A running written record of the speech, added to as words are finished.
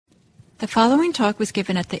The following talk was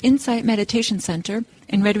given at the Insight Meditation Center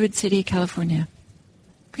in Redwood City, California.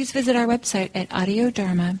 Please visit our website at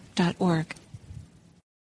audiodharma.org.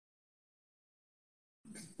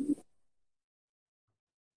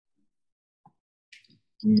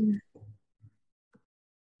 Here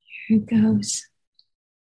it goes.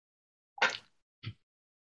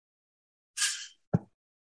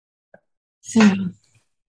 So,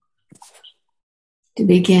 to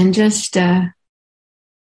begin, just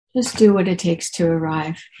do what it takes to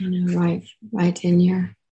arrive. Right in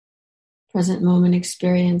your present moment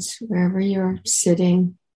experience, wherever you're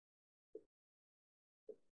sitting.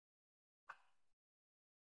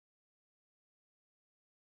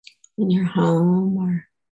 In your home or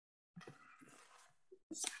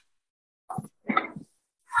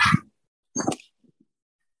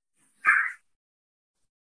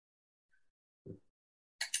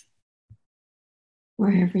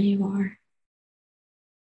wherever you are.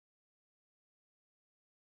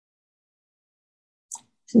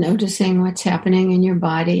 Just noticing what's happening in your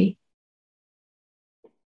body.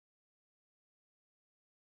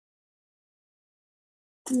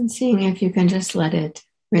 And seeing if you can just let it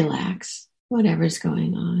relax, whatever's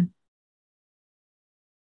going on.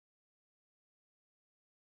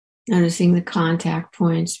 Noticing the contact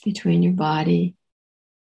points between your body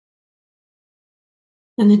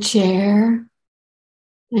and the chair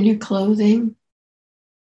and your clothing.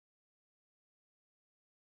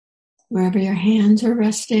 Wherever your hands are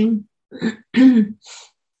resting, on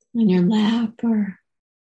your lap or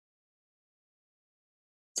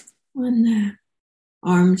on the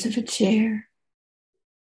arms of a chair.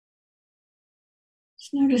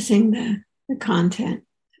 Just noticing the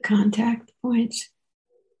contact points,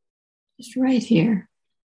 just right here.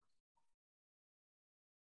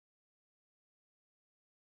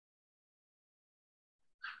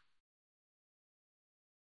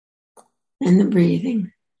 And the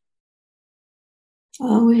breathing.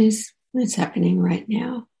 Always what's happening right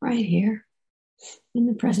now, right here, in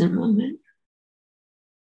the present moment.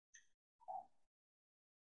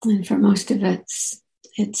 And for most of it,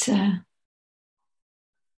 it's a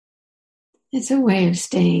way of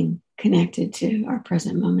staying connected to our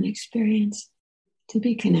present moment experience, to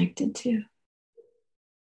be connected to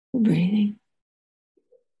the breathing.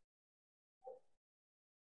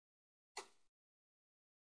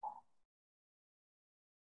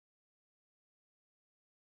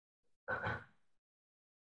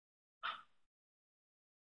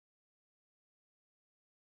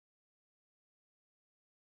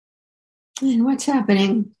 And what's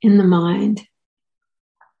happening in the mind?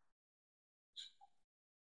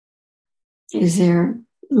 Is there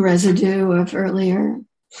residue of earlier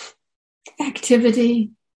activity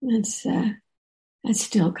that's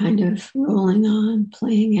still kind of rolling on,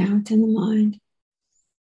 playing out in the mind?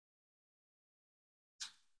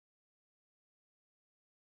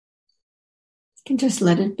 You can just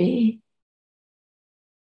let it be.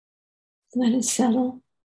 Let it settle.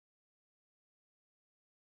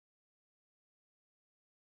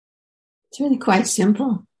 It's really quite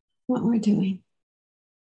simple, what we're doing.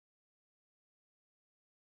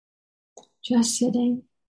 Just sitting,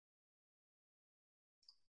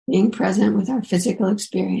 being present with our physical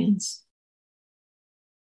experience,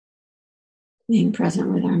 being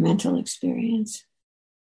present with our mental experience.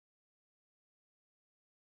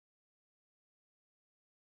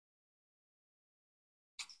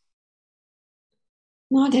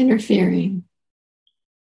 Not interfering.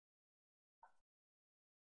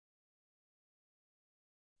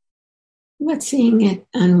 But seeing it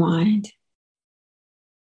unwind.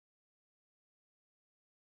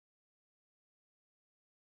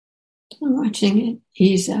 And watching it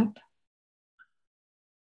ease up.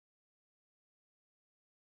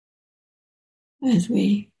 As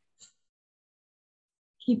we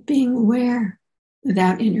keep being aware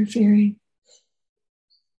without interfering,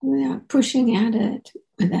 without pushing at it,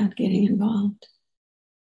 without getting involved.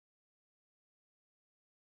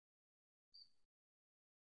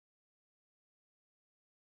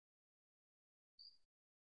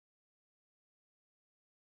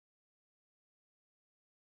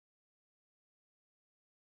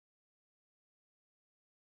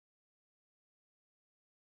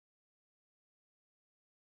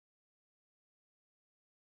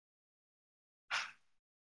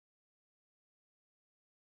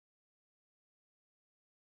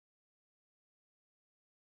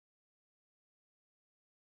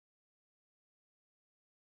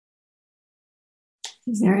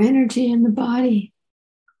 Is there energy in the body?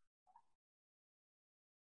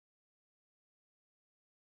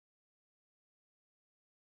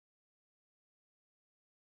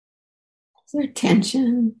 Is there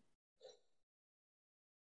tension?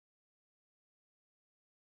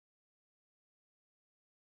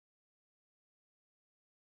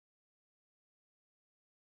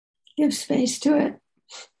 Give space to it.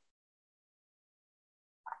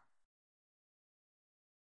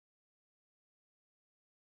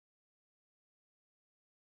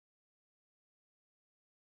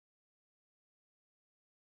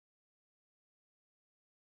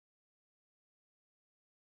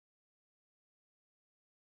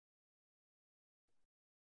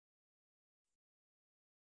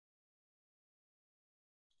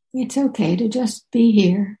 It's okay to just be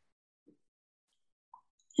here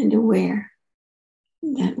and aware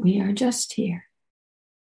that we are just here,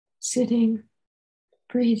 sitting,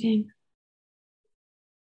 breathing,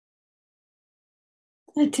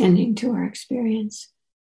 attending to our experience.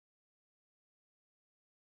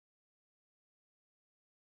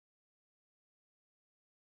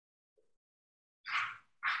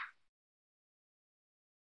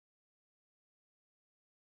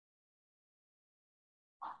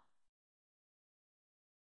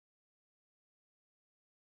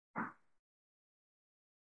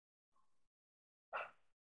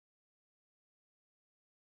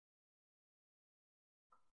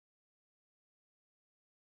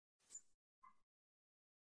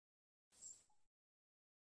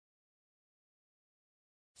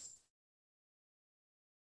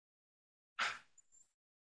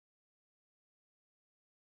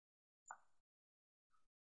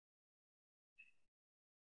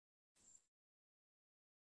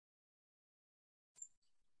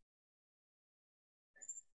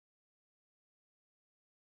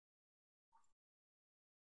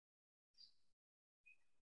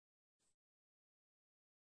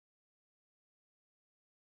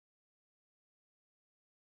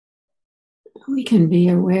 We can be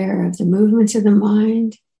aware of the movements of the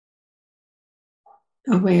mind,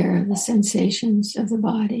 aware of the sensations of the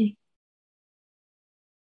body,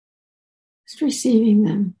 just receiving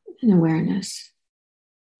them in awareness,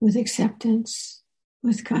 with acceptance,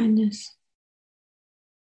 with kindness.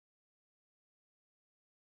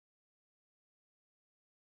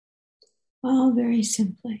 All very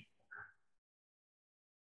simply.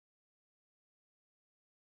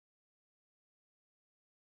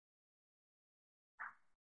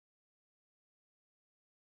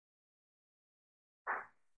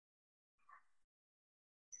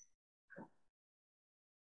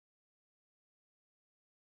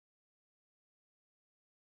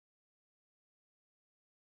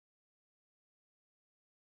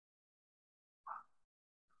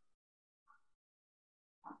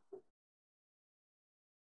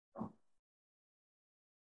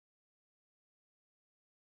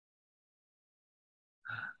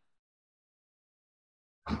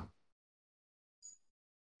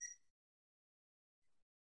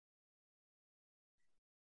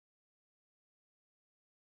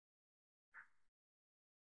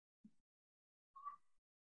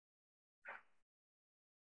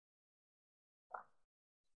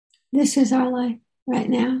 This is our life right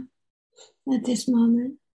now, at this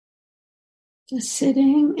moment. Just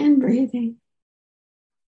sitting and breathing.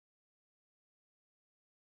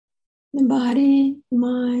 The body,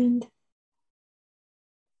 mind,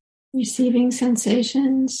 receiving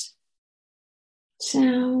sensations,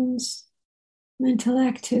 sounds, mental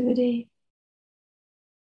activity,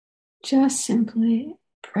 just simply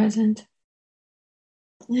present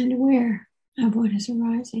and aware of what is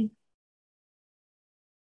arising.